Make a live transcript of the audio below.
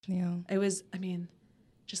Yeah. It was, I mean,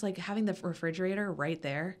 just like having the refrigerator right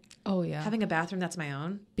there. Oh, yeah. Having a bathroom that's my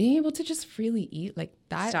own. Being able to just freely eat like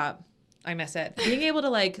that. Stop. I miss it. Being able to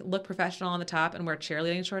like look professional on the top and wear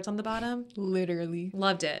cheerleading shorts on the bottom. Literally.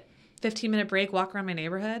 Loved it. 15-minute break, walk around my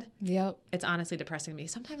neighborhood. Yep. It's honestly depressing me.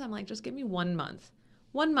 Sometimes I'm like, just give me 1 month.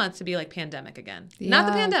 1 month to be like pandemic again. Not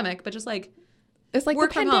the pandemic, but just like it's like work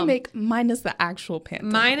the from pandemic minus the actual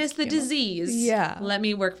pandemic. Minus the disease. Yeah. Let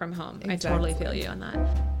me work from home. Exactly. I totally feel you on that.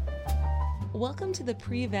 Welcome to the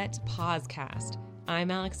Pre-Vet Podcast.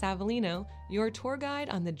 I'm Alex Avellino, your tour guide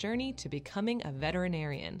on the journey to becoming a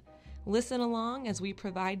veterinarian. Listen along as we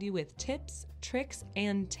provide you with tips, tricks,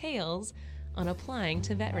 and tales on applying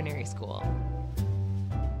to veterinary school.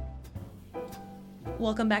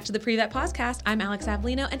 Welcome back to the Pre-Vet Podcast. I'm Alex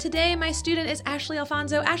Avellino, and today my student is Ashley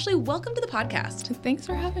Alfonso. Ashley, welcome to the podcast. Thanks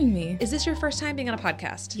for having me. Is this your first time being on a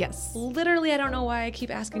podcast? Yes. Literally, I don't know why I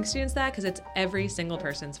keep asking students that, because it's every single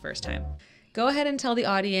person's first time. Go ahead and tell the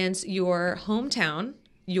audience your hometown,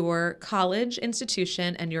 your college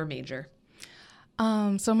institution, and your major.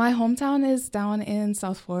 So my hometown is down in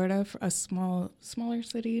South Florida, a smaller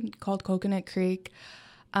city called Coconut Creek.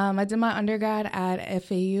 I did my undergrad at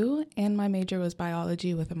FAU, and my major was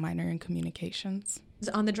biology with a minor in communications.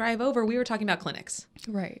 On the drive over, we were talking about clinics.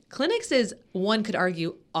 Right. Clinics is, one could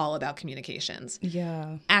argue, all about communications.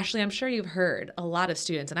 Yeah. Ashley, I'm sure you've heard a lot of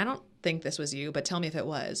students, and I don't think this was you, but tell me if it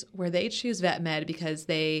was, where they choose vet med because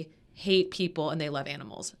they hate people and they love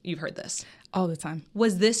animals. You've heard this. All the time.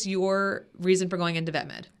 Was this your reason for going into vet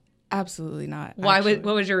med? Absolutely not. What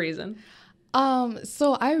was your reason?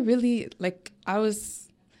 So I was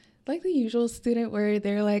like the usual student where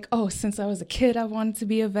they're like, oh, since I was a kid, I wanted to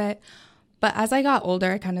be a vet. But as I got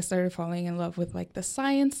older, I kind of started falling in love with like the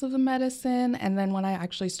science of the medicine. And then when I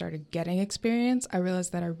actually started getting experience, I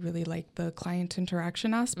realized that I really liked the client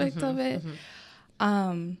interaction aspect of it.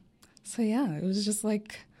 So yeah, it was just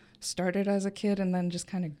like started as a kid and then just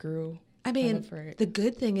kind of grew. I mean, the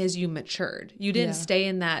good thing is you matured. You didn't stay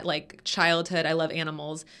in that like childhood, I love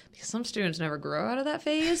animals, because some students never grow out of that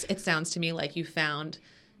phase. It sounds to me like you found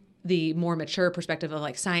the more mature perspective of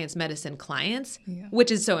like science, medicine clients,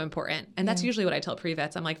 which is so important. And that's usually what I tell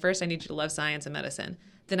pre-vets. I'm like, first I need you to love science and medicine.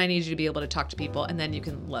 Then I need you to be able to talk to people, and then you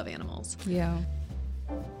can love animals. Yeah.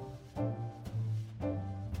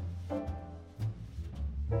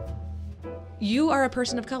 You are a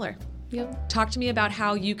person of color. Yep. Talk to me about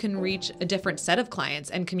how you can reach a different set of clients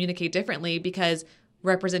and communicate differently, because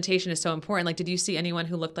representation is so important. Like, did you see anyone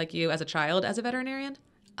who looked like you as a child as a veterinarian?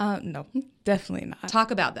 No, definitely not. Talk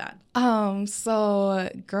about that. So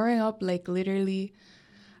growing up, like literally,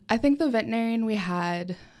 I think the veterinarian we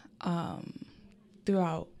had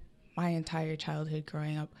throughout my entire childhood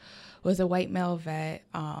growing up was a white male vet.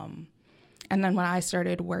 And then when I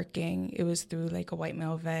started working, it was through like a white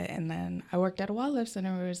male vet. And then I worked at a wildlife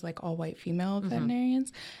center where it was like all white female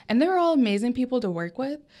veterinarians. And they were all amazing people to work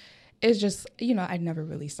with. It's just, I never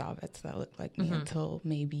really saw vets that looked like me until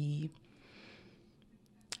maybe,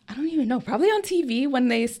 I don't even know, probably on TV when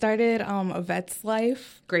they started A Vet's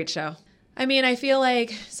Life. Great show. I mean, I feel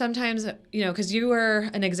like sometimes, because you were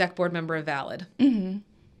an exec board member of Valid,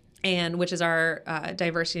 and which is our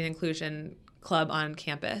diversity and inclusion club on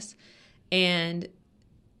campus. And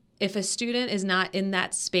if a student is not in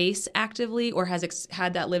that space actively or has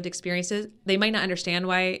had that lived experiences, they might not understand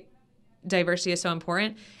why diversity is so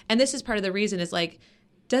important. And this is part of the reason is like,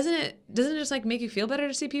 doesn't it just like make you feel better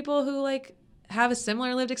to see people who like have a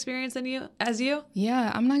similar lived experience as you? Yeah,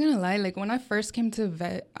 I'm not gonna lie. Like when I first came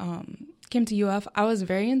to UF, I was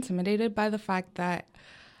very intimidated by the fact that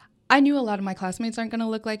I knew a lot of my classmates aren't going to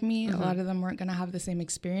look like me. A lot of them weren't going to have the same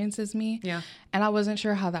experience as me. Yeah. And I wasn't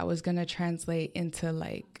sure how that was going to translate into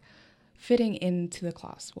like fitting into the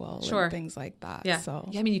class well and things like that. Yeah. So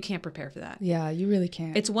I mean, you can't prepare for that. Yeah, you really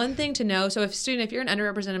can't. It's one thing to know. So if you're an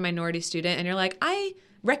underrepresented minority student and you're like, I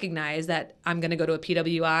recognize that I'm going to go to a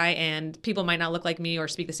PWI and people might not look like me or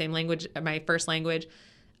speak the same language, my first language,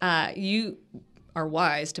 you are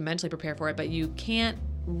wise to mentally prepare for it, but you can't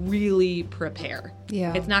really prepare.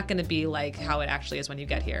 Yeah. It's not going to be like how it actually is when you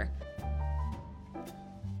get here.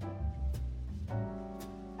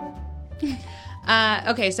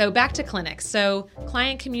 Okay, so back to clinics. So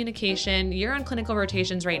client communication, you're on clinical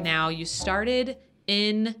rotations right now. You started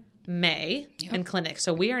in May in clinics.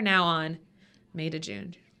 So we are now on May to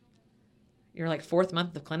June. You're like fourth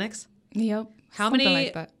month of clinics? Yep. How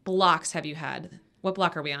many blocks have you had? What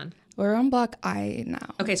block are we on? We're on block I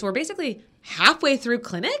now. Okay, so we're basically halfway through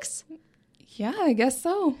clinics? Yeah, I guess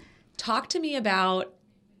so. Talk to me about,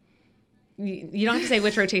 you don't have to say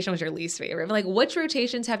which rotation was your least favorite, but like which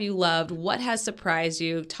rotations have you loved? What has surprised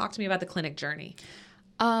you? Talk to me about the clinic journey.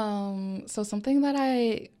 So something that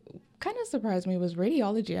I kind of surprised me was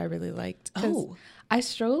radiology. I really liked. Oh. I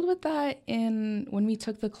struggled with that when we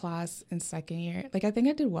took the class in second year. Like, I think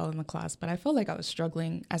I did well in the class, but I felt like I was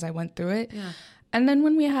struggling as I went through it. Yeah. And then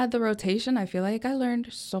when we had the rotation, I feel like I learned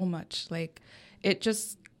so much. Like, it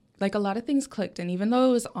just, like, a lot of things clicked. And even though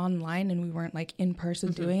it was online and we weren't, like, in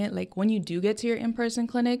person doing it, like, when you do get to your in-person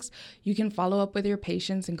clinics, you can follow up with your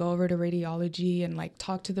patients and go over to radiology and, like,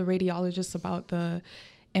 talk to the radiologist about the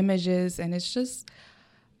images. And it's just,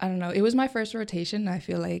 I don't know. It was my first rotation. And I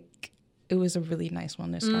feel like it was a really nice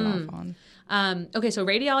one to start off on. Okay, so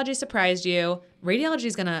radiology surprised you. Radiology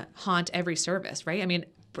is going to haunt every service, right? I mean,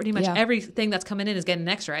 pretty much everything that's coming in is getting an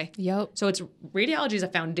x-ray. Yep. So radiology is a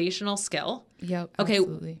foundational skill. Yep. Okay,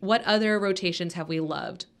 absolutely. What other rotations have we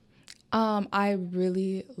loved? I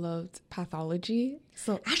really loved pathology.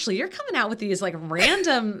 So Ashley, you're coming out with these like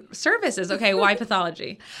random services. Okay, why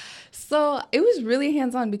pathology? So it was really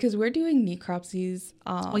hands-on because we're doing necropsies.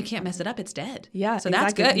 Well, you can't mess it up. It's dead. Yeah, So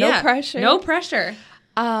exactly. that's good. No pressure. No pressure.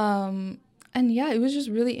 And yeah, it was just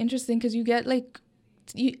really interesting because you get like,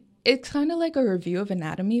 it's kind of like a review of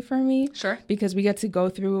anatomy for me. Sure. Because we get to go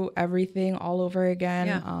through everything all over again.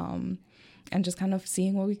 Yeah. And just kind of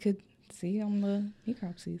seeing what we could see on the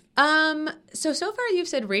necropsies. So far you've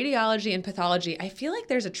said radiology and pathology. I feel like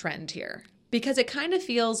there's a trend here because it kind of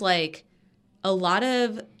feels like a lot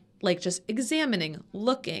of like just examining,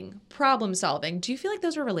 looking, problem solving. Do you feel like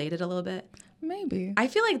those are related a little bit? Maybe. I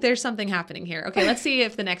feel like there's something happening here. Okay, let's see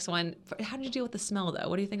if the next one. How did you deal with the smell, though?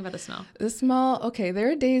 What do you think about the smell? The smell, okay,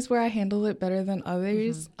 there are days where I handle it better than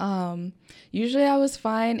others. Usually I was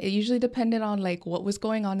fine. It usually depended on like what was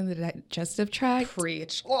going on in the digestive tract.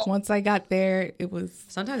 Preach. Once I got there, it was...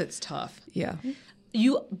 Sometimes it's tough. Yeah.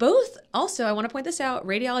 You both, also, I want to point this out,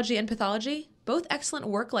 radiology and pathology, both excellent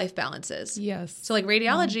work-life balances. Yes. So like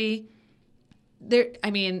radiology,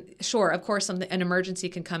 sure, of course, an emergency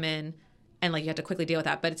can come in and like you have to quickly deal with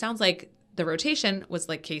that. But it sounds like the rotation was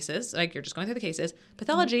like cases, like you're just going through the cases.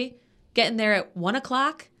 Pathology, getting there at 1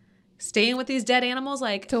 o'clock, staying with these dead animals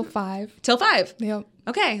like Till 5. Till 5. Yep.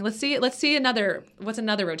 Okay, let's see what's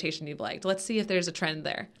another rotation you've liked? Let's see if there's a trend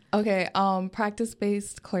there. Okay,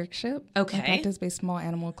 practice-based clerkship. Okay. Practice-based small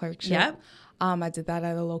animal clerkship. Yep. I did that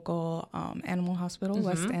at a local animal hospital,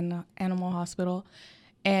 West End Animal Hospital.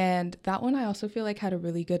 And that one I also feel like had a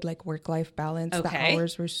really good like work-life balance. Okay. The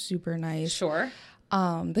hours were super nice. Sure.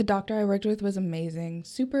 The doctor I worked with was amazing,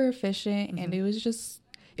 super efficient, and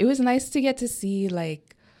it was nice to get to see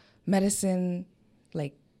like medicine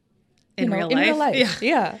like In real life.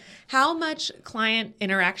 Yeah. How much client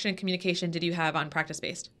interaction and communication did you have on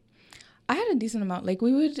practice-based? I had a decent amount. Like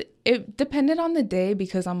it depended on the day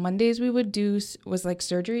because on Mondays we would was like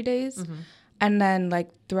surgery days. And then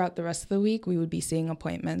like throughout the rest of the week, we would be seeing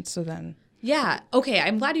appointments. So then. Yeah. Okay.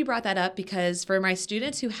 I'm glad you brought that up because for my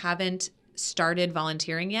students who haven't started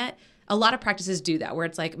volunteering yet, a lot of practices do that where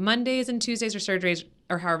it's like Mondays and Tuesdays are surgeries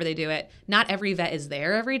or however they do it. Not every vet is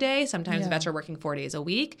there every day. Sometimes vets are working 4 days a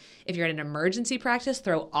week. If you're at an emergency practice,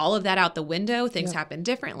 throw all of that out the window. Things happen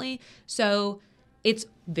differently. So it's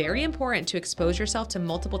very important to expose yourself to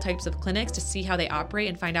multiple types of clinics to see how they operate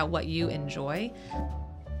and find out what you enjoy.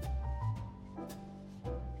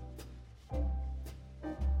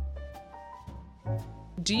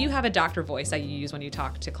 Do you have a doctor voice that you use when you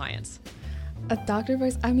talk to clients? A doctor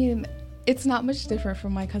voice? I mean, it's not much different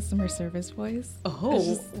from my customer service voice.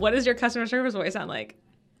 Oh, what does your customer service voice sound like?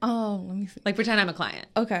 Oh, let me see. Like pretend I'm a client.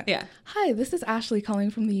 Okay. Yeah. Hi, this is Ashley calling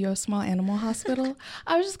from the U.S. Small Animal Hospital.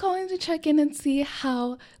 I was just calling to check in and see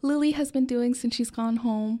how Lily has been doing since she's gone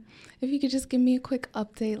home. If you could just give me a quick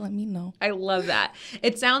update, let me know. I love that.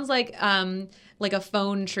 It sounds like a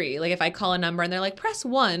phone tree. Like if I call a number and they're like, press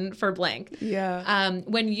 1 for blank. Yeah.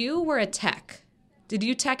 When you were a tech, did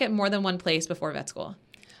you tech at more than one place before vet school?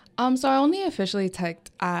 So I only officially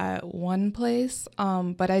teched at one place,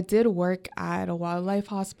 but I did work at a wildlife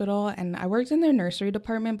hospital, and I worked in their nursery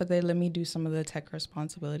department, but they let me do some of the tech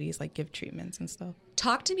responsibilities, like give treatments and stuff.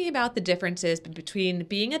 Talk to me about the differences between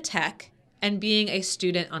being a tech and being a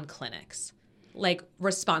student on clinics. Like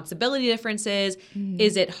responsibility differences.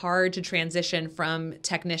 Is it hard to transition from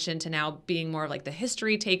technician to now being more like the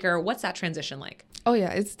history taker? What's that transition like? Oh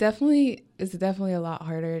yeah, it's definitely a lot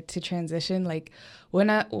harder to transition. Like when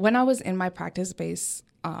I was in my practice-based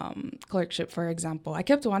clerkship, for example, I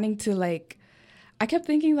kept wanting to I kept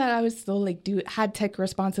thinking that I would still had tech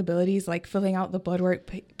responsibilities, like filling out the blood work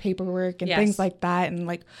paperwork and things like that, and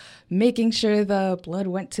like making sure the blood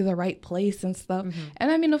went to the right place and stuff.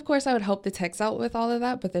 And I mean, of course, I would help the techs out with all of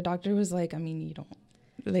that, but the doctor was like, I mean,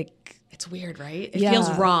 Like, it's weird, right? It Yeah.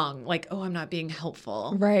 feels wrong. Like, oh, I'm not being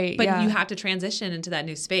helpful. Right, But yeah. you have to transition into that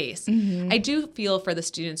new space. I do feel for the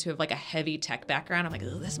students who have like a heavy tech background, I'm like,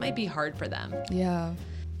 oh, this might be hard for them. yeah.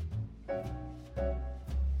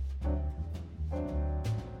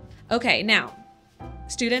 Okay, now,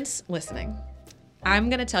 students listening, I'm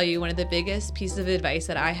going to tell you one of the biggest pieces of advice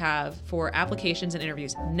that I have for applications and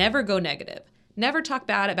interviews. Never go negative. Never talk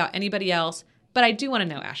bad about anybody else. But I do want to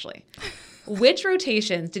know, Ashley, which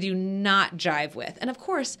rotations did you not jive with? And of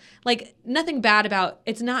course, like nothing bad about,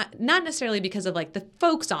 it's not necessarily because of like the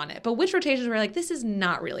folks on it, but which rotations were like, this is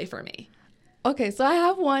not really for me? Okay, so I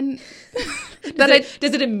have one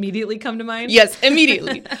Does it immediately come to mind? Yes,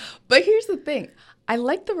 immediately. But here's the thing. I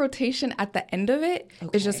like the rotation at the end of it.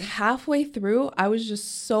 Okay. It's just halfway through, I was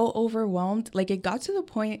just so overwhelmed. Like, it got to the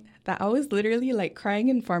point that I was literally like crying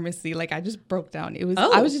in pharmacy. Like, I just broke down.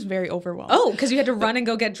 I was just very overwhelmed. Oh, because you had to run and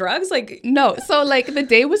go get drugs? Like, No, so like the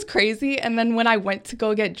day was crazy. And then when I went to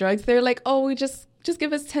go get drugs, they're like, oh, we just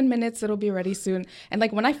give us 10 minutes. It'll be ready soon. And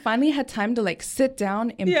like when I finally had time to like sit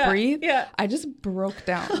down and breathe, I just broke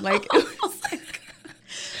down. Like, it was like...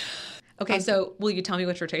 Okay, so will you tell me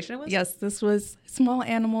which rotation it was? Yes, this was small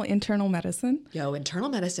animal internal medicine. Yo, internal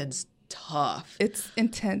medicine's tough. It's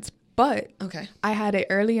intense, but Okay. I had it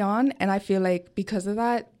early on, and I feel like because of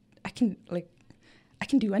that, I can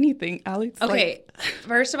do anything, Alex. Okay,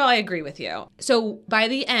 first of all, I agree with you. So by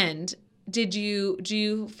the end, do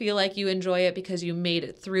you feel like you enjoy it because you made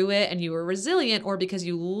it through it and you were resilient, or because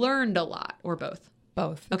you learned a lot, or both?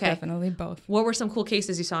 Both. Okay. Definitely both. What were some cool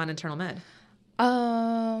cases you saw in internal med?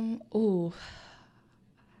 Oh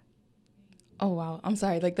wow. I'm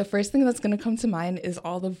sorry. Like the first thing that's going to come to mind is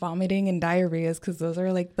all the vomiting and diarrheas, because those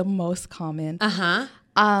are like the most common. Uh-huh.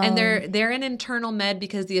 And they're in internal med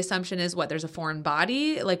because the assumption is what? There's a foreign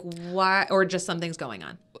body? Like why? Or just something's going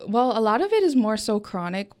on? Well, a lot of it is more so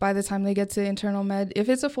chronic by the time they get to internal med. If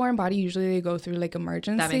it's a foreign body, usually they go through like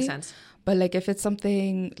emergency. That makes sense. But like if it's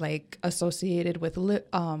something like associated with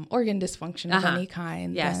organ dysfunction of any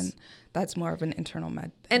kind, then that's more of an internal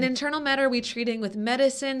med thing. And internal med, are we treating with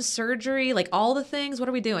medicine, surgery, like all the things? What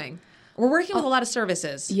are we doing? We're working with a lot of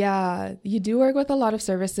services. Yeah, you do work with a lot of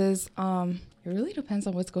services. It really depends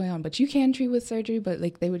on what's going on, but you can treat with surgery, but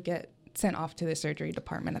like they would get sent off to the surgery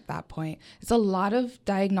department at that point. It's a lot of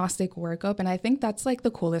diagnostic workup, and I think that's like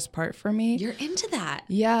the coolest part for me. You're into that.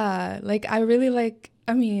 Yeah, like I really like,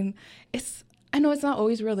 I mean, I know it's not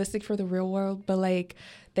always realistic for the real world, but like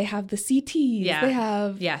they have the CTs, they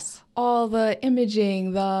have all the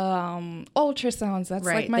imaging, the ultrasounds. That's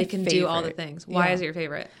like my favorite. They can do all the things. Why is it your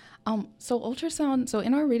favorite? So ultrasound, so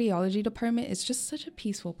in our radiology department, it's just such a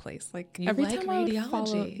peaceful place. Like every time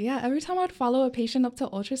I'd follow a patient up to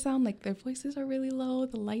ultrasound, like their voices are really low,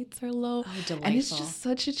 the lights are low. Oh, delightful. And it's just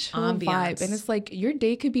such a chill vibe. And it's like your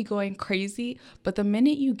day could be going crazy, but the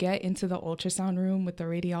minute you get into the ultrasound room with the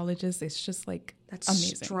radiologist, it's just like that's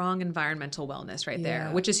amazing. Strong environmental wellness right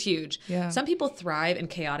there, which is huge. Yeah. Some people thrive in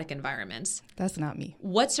chaotic environments. That's not me.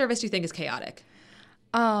 What service do you think is chaotic?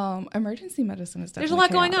 Emergency medicine is definitely There's a lot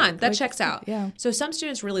chaotic. going on. That like, checks out. Yeah. So some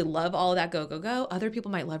students really love all of that go. Other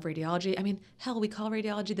people might love radiology. I mean, hell, we call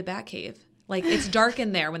radiology the bat cave. Like it's dark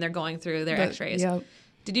in there when they're going through their x-rays. Yep.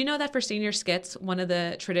 Did you know that for senior skits, one of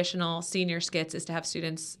the traditional senior skits is to have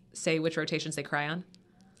students say which rotations they cry on?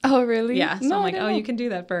 Oh, really? Yeah. So no, I'm like, oh, you can do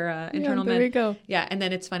that for internal med. There you go. Yeah. And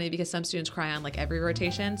then it's funny because some students cry on like every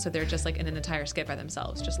rotation. So they're just like in an entire skit by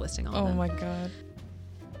themselves, just listing all of them. Oh my God.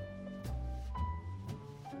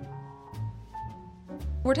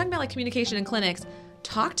 We're talking about like communication in clinics.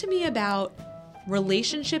 Talk to me about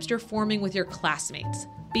relationships you're forming with your classmates,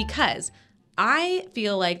 because I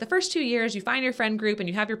feel like the first 2 years you find your friend group and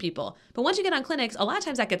you have your people. But once you get on clinics, a lot of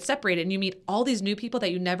times that gets separated and you meet all these new people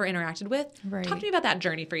that you never interacted with. Right. Talk to me about that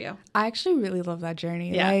journey for you. I actually really love that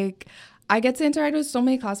journey. Yeah. Like I get to interact with so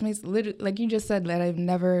many classmates, like you just said, that I've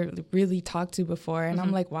never really talked to before. And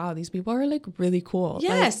I'm like, wow, these people are like really cool.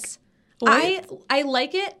 Yes. Like, I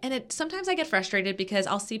like it, and sometimes I get frustrated because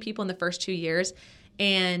I'll see people in the first 2 years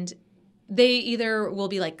and they either will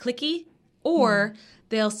be like cliquey or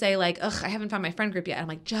they'll say like, ugh, I haven't found my friend group yet. And I'm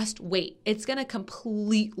like, just wait. It's going to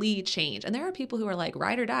completely change. And there are people who are like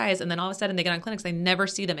ride or dies, and then all of a sudden they get on clinics, they never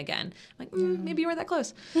see them again. I'm like, maybe you were that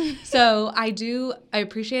close. So I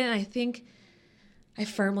appreciate it, and I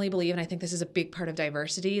firmly believe, and I think this is a big part of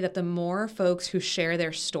diversity, that the more folks who share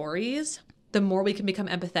their stories, the more we can become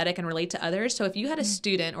empathetic and relate to others. So if you had a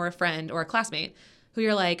student or a friend or a classmate who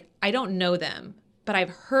you're like, I don't know them, but I've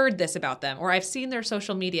heard this about them, or I've seen their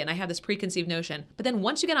social media and I have this preconceived notion. But then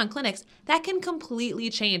once you get on clinics, that can completely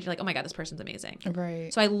change. You're like, oh my God, this person's amazing.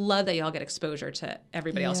 Right. So I love that y'all get exposure to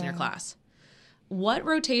everybody else in your class. what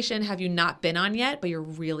rotation have you not been on yet, but you're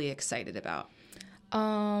really excited about?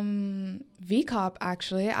 VCOP,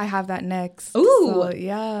 actually. I have that next. Ooh. So,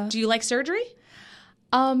 yeah. Do you like surgery?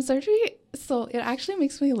 Surgery, so it actually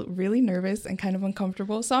makes me really nervous and kind of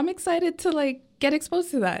uncomfortable. So I'm excited to like get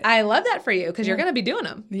exposed to that. I love that for you because you're going to be doing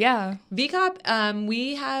them. Yeah. VCOP,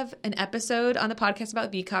 we have an episode on the podcast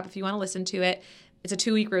about VCOP if you want to listen to it. It's a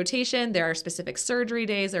 2-week rotation. There are specific surgery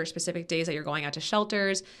days. There are specific days that you're going out to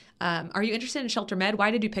shelters. Are you interested in shelter med?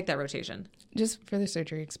 Why did you pick that rotation? Just for the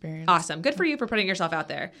surgery experience. Awesome. Good for you for putting yourself out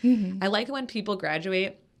there. I like it when people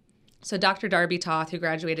graduate. So Dr. Darby Toth, who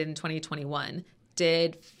graduated in 2021,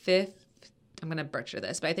 did I'm going to butcher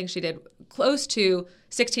this, but I think she did close to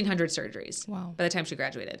 1,600 surgeries by the time she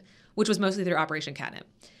graduated, which was mostly through Operation Catnip.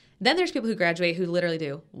 Then there's people who graduate who literally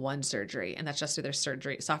do one surgery, and that's just through their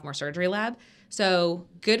sophomore surgery lab. So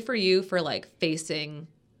good for you for like facing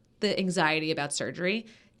the anxiety about surgery.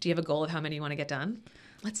 Do you have a goal of how many you want to get done?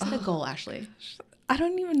 Let's set a goal, Ashley. I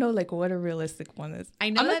don't even know like what a realistic one is.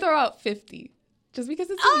 I know I'm going to throw out 50 just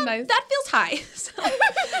because it's so nice. That feels high. So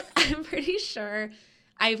I'm pretty sure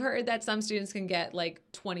I've heard that some students can get like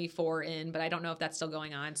 24 in, but I don't know if that's still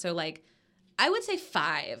going on. So like I would say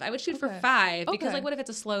 5. I would shoot for 5 because like what if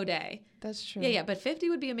it's a slow day? That's true. Yeah, but 50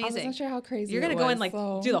 would be amazing. I wasn't sure how crazy you're going to go and like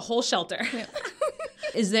do the whole shelter. Yeah.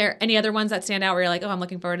 Is there any other ones that stand out where you're like, oh, I'm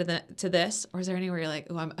looking forward to this? Or is there anywhere you're like,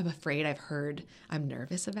 oh, I'm afraid, I'm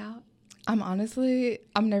nervous about?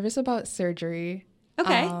 I'm nervous about surgery.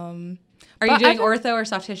 Okay. Are you doing ortho or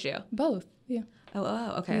soft tissue? Both. Yeah.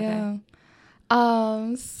 Oh, okay. Yeah.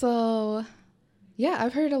 Okay. So yeah,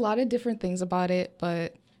 I've heard a lot of different things about it,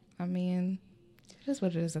 but I mean, it is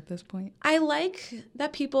what it is at this point. I like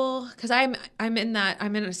that people, because I'm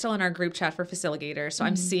still in our group chat for Faciligators, so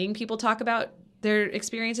I'm seeing people talk about their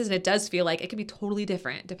experiences, and it does feel like it could be totally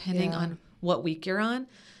different depending on what week you're on.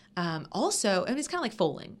 Also, I mean, it's kind of like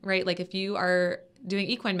foaling, right? Like if you are doing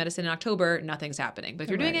equine medicine in October, nothing's happening. But if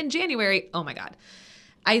you're doing it in January, oh my God.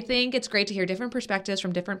 I think it's great to hear different perspectives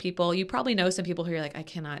from different people. You probably know some people who are like, I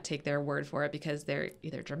cannot take their word for it because they're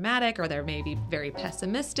either dramatic or they're maybe very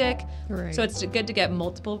pessimistic. Right. So it's good to get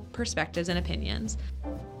multiple perspectives and opinions.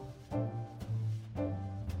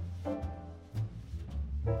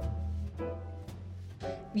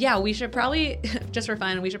 Yeah, we should probably, just for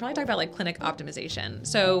fun, we should probably talk about like clinic optimization.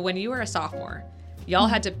 So when you were a sophomore, y'all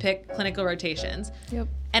had to pick clinical rotations. Yep.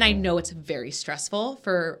 And I know it's very stressful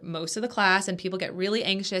for most of the class, and people get really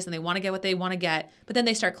anxious and they want to get what they want to get, but then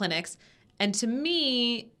they start clinics. And to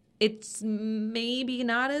me, it's maybe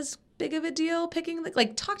not as big of a deal picking,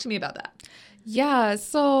 like talk to me about that. Yeah.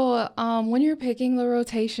 So when you're picking the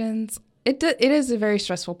rotations, it is a very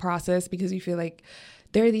stressful process because you feel like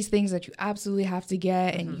there are these things that you absolutely have to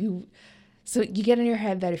get, and so you get in your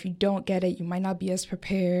head that if you don't get it, you might not be as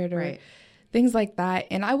prepared or things like that.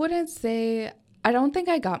 And I wouldn't say, I don't think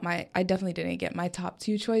I definitely didn't get my top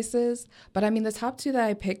 2 choices, but I mean, the top 2 that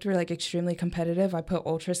I picked were like extremely competitive. I put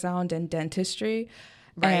ultrasound and dentistry.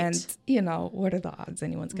 Right. And, you know, what are the odds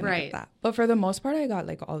anyone's going to get that? But for the most part, I got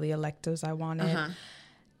like all the electives I wanted.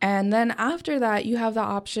 And then after that, you have the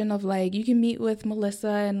option of like, you can meet with Melissa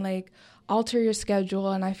and like alter your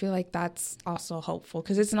schedule. And I feel like that's also helpful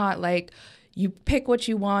because it's not like you pick what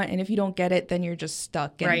you want, and if you don't get it, then you're just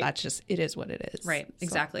stuck. And that's just, it is what it is. Right. So.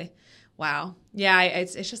 Exactly. Wow. Yeah.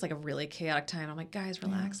 It's just like a really chaotic time. I'm like, guys,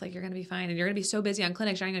 relax. Like you're going to be fine. And you're going to be so busy on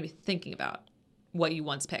clinics, you're not going to be thinking about what you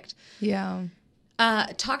once picked. Yeah.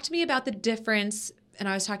 Talk to me about the difference. And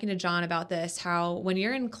I was talking to John about this, how when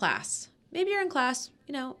you're in class, maybe you're in class,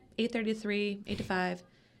 8:30 to 3, 8 to 5,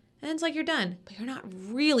 and it's like you're done, but you're not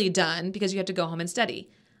really done because you have to go home and study.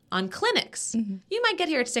 On clinics, you might get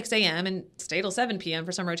here at 6 a.m. and stay till 7 p.m.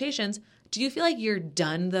 for some rotations. Do you feel like you're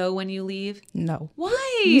done, though, when you leave? No.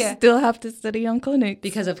 Why? You still have to study on clinics.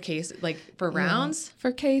 Because of case, like for rounds?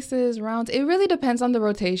 For cases, rounds. It really depends on the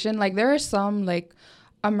rotation. Like there are some like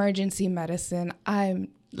emergency medicine. I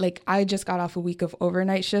just got off a week of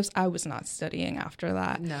overnight shifts. I was not studying after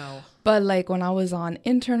that. No. But like when I was on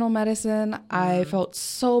internal medicine, I felt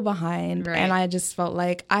so behind. Right. And I just felt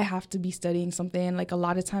like I have to be studying something. Like a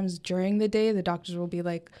lot of times during the day, the doctors will be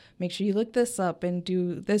like, make sure you look this up and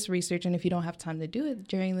do this research. And if you don't have time to do it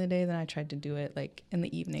during the day, then I tried to do it like in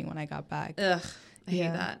the evening when I got back. Ugh, I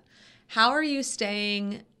hate that. How are you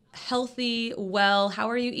staying healthy, well? How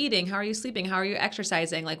are you eating? How are you sleeping? How are you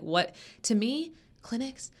exercising? Like what, to me,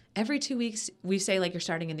 clinics, every 2 weeks, we say like you're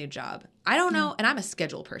starting a new job. I don't know, and I'm a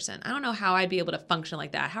schedule person. I don't know how I'd be able to function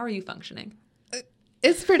like that. How are you functioning?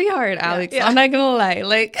 It's pretty hard, Alex. Yeah. I'm not going to lie.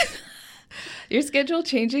 Like, your schedule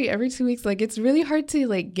changing every 2 weeks, like it's really hard to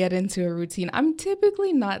like get into a routine. I'm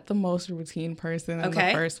typically not the most routine person in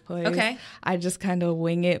the first place. Okay. I just kind of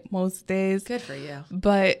wing it most days. Good for you.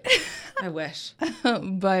 But I wish.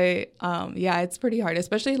 But yeah, it's pretty hard,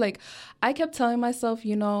 especially like I kept telling myself,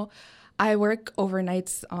 you know, I work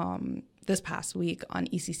overnights this past week on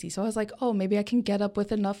ECC. So I was like, oh, maybe I can get up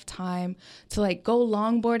with enough time to like go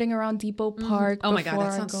longboarding around Depot Park. Oh my God,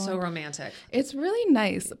 that sounds so romantic. It's really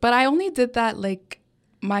nice. But I only did that like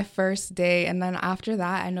my first day. And then after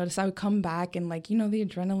that, I noticed I would come back and like, you know, the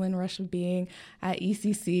adrenaline rush of being at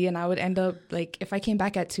ECC. And I would end up like, if I came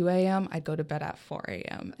back at 2 a.m., I'd go to bed at 4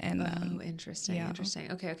 a.m. And interesting. yeah.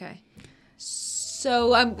 Interesting. Okay.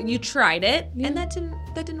 So you tried it and that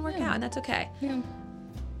didn't work out, and that's okay. Yeah.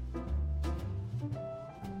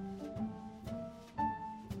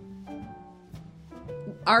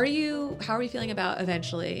 How are you feeling about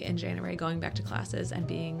eventually in January going back to classes and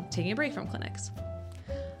taking a break from clinics?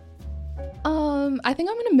 I think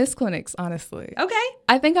I'm gonna miss clinics, honestly. Okay.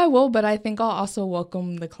 I think I will, but I think I'll also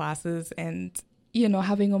welcome the classes and, you know,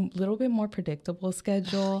 having a little bit more predictable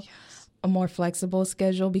schedule, a more flexible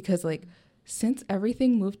schedule, because like since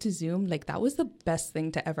everything moved to Zoom, like that was the best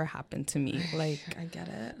thing to ever happen to me. Like I get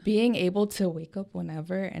it. Being able to wake up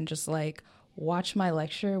whenever and just like watch my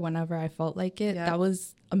lecture whenever I felt like it. Yep. That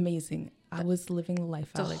was amazing. I was living the life.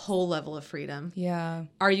 It's a whole level of freedom. Yeah.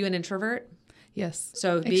 Are you an introvert? Yes.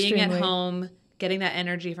 So being extremely. At home, getting that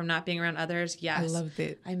energy from not being around others. Yes. I loved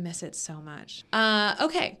it. I miss it so much.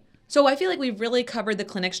 Okay. So I feel like we've really covered the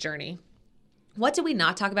clinics journey. What did we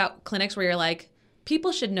not talk about? Clinics where you're like,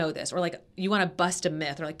 people should know this, or like you want to bust a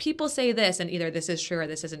myth, or like people say this and either this is true or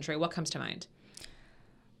this isn't true. What comes to mind?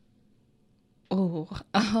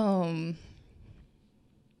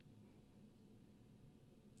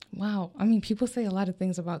 Wow. I mean, people say a lot of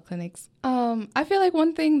things about clinics. I feel like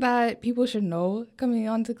one thing that people should know coming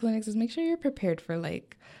onto clinics is make sure you're prepared for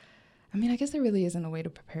like, I mean, I guess there really isn't a way to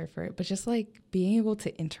prepare for it, but just like being able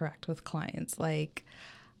to interact with clients. Like,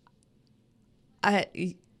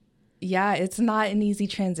 yeah, it's not an easy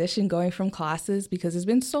transition going from classes because it's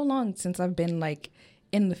been so long since I've been like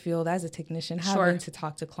in the field as a technician, having to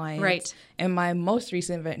talk to clients. Right. And my most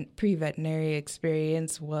recent pre-veterinary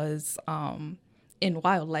experience was in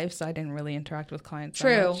wildlife, so I didn't really interact with clients.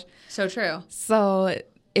 True. So true. So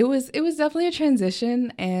it was definitely a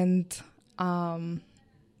transition, and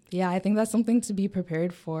yeah, I think that's something to be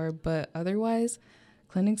prepared for. But otherwise,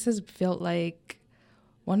 clinics has felt like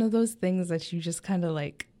one of those things that you just kind of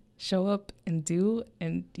like show up and do,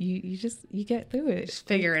 and you get through it. Just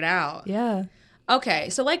figure it out. Yeah. Okay,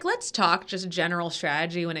 so like let's talk just general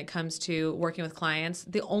strategy when it comes to working with clients.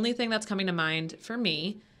 The only thing that's coming to mind for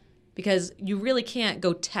me, because you really can't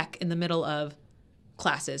go tech in the middle of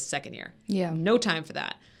classes second year. Yeah. No time for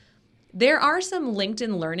that. There are some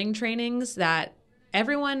LinkedIn learning trainings that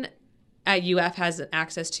everyone at UF has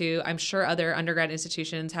access to. I'm sure other undergrad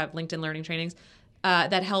institutions have LinkedIn learning trainings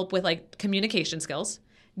that help with like communication skills,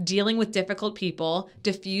 dealing with difficult people,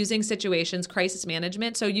 diffusing situations, crisis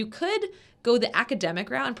management. So you could go the academic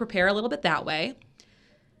route and prepare a little bit that way.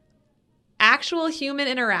 Actual human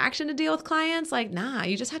interaction to deal with clients, like, nah,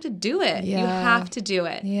 you just have to do it. Yeah. You have to do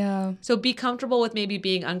it. Yeah. So be comfortable with maybe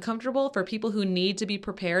being uncomfortable. For people who need to be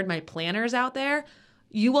prepared, my planners out there,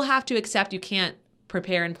 you will have to accept you can't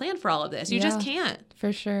prepare and plan for all of this. You just can't.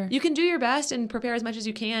 For sure. You can do your best and prepare as much as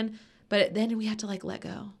you can, but then we have to like let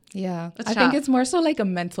go. Yeah. I think it's more so like a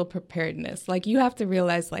mental preparedness. Like you have to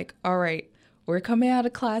realize like, all right, we're coming out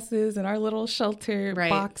of classes in our little shelter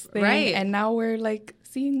box thing. Right. And now we're like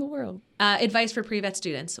seeing the world. Advice for pre-vet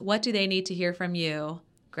students. What do they need to hear from you?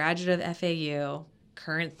 Graduate of FAU,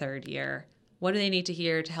 current third year. What do they need to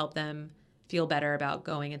hear to help them feel better about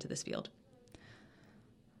going into this field?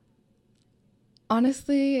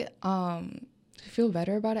 Honestly, to feel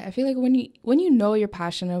better about it, I feel like when you know you're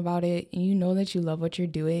passionate about it and you know that you love what you're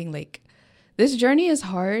doing, like this journey is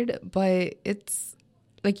hard, but it's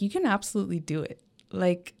like you can absolutely do it.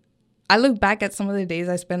 Like I look back at some of the days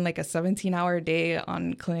I spent like a 17-hour day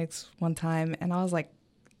on clinics one time, and I was like,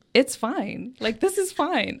 it's fine. Like this is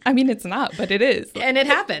fine. I mean, it's not, but it is. And it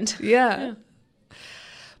happened. Yeah.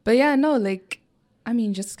 But yeah, no, like, I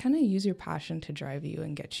mean, just kind of use your passion to drive you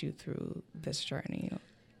and get you through this journey.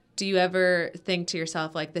 Do you ever think to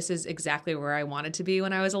yourself, like, this is exactly where I wanted to be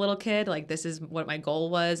when I was a little kid? Like, this is what my goal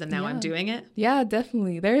was, and now I'm doing it? Yeah,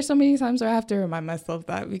 definitely. There are so many times where I have to remind myself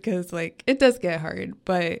that because, like, it does get hard.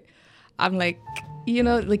 But I'm like, you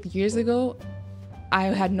know, like years ago, I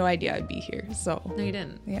had no idea I'd be here. So no, you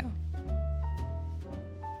didn't. Yeah.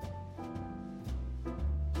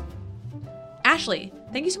 Ashley,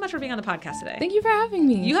 thank you so much for being on the podcast today. Thank you for having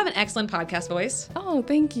me. You have an excellent podcast voice. Oh,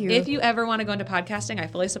 thank you. If you ever want to go into podcasting, I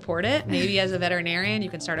fully support it. Maybe as a veterinarian, you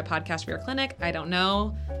can start a podcast for your clinic. I don't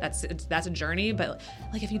know. That's a journey. But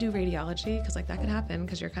like if you do radiology, because like that could happen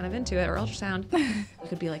because you're kind of into it, or ultrasound, you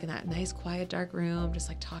could be like in that nice, quiet, dark room, just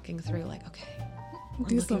like talking through like, okay,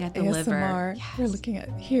 we're looking at the ASMR. liver. Yes. We're looking at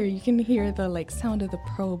here. You can hear the like sound of the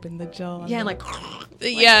probe in the gel. Yeah, and like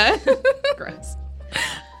yeah. gross.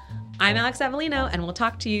 I'm Alex Avellino, and we'll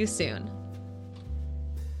talk to you soon.